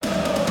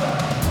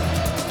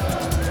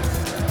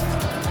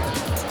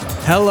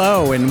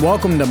Hello and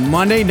welcome to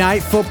Monday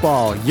Night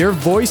Football, your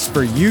voice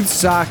for youth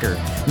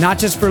soccer, not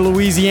just for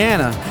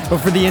Louisiana, but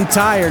for the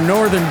entire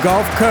northern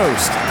Gulf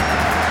Coast.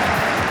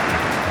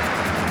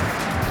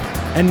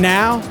 And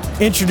now,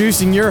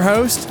 introducing your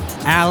host,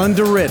 Alan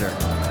DeRitter.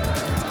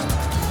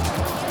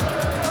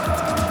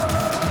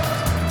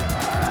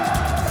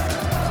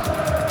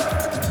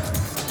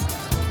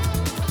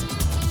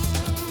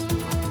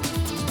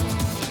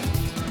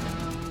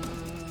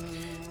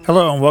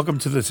 Hello and welcome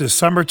to the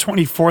December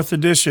 24th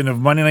edition of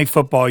Monday Night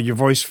Football, your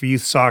voice for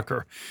youth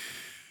soccer.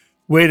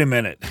 Wait a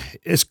minute.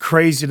 It's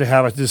crazy to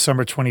have a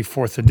December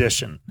 24th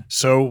edition.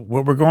 So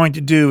what we're going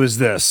to do is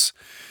this.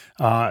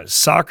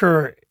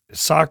 Soccer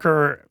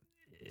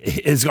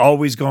is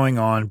always going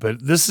on,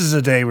 but this is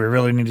a day we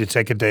really need to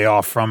take a day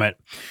off from it.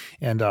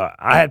 And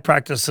I had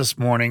practice this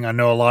morning. I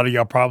know a lot of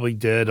y'all probably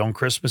did on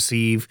Christmas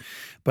Eve,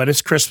 but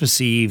it's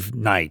Christmas Eve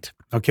night,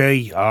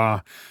 okay?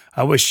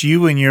 I wish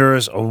you and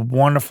yours a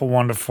wonderful,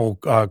 wonderful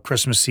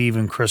Christmas Eve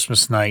and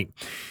Christmas night.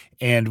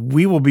 And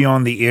we will be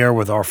on the air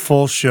with our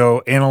full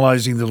show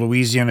analyzing the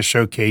Louisiana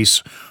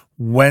Showcase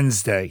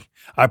Wednesday.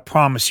 I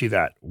promise you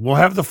that. We'll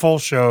have the full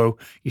show.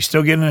 You're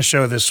still getting a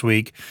show this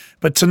week.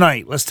 But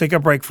tonight, let's take a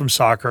break from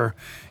soccer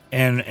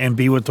and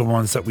be with the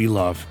ones that we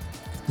love.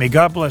 May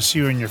God bless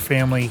you and your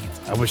family.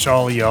 I wish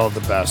all of y'all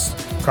the best.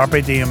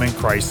 Carpe diem in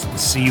Christ. And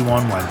see you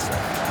on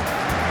Wednesday.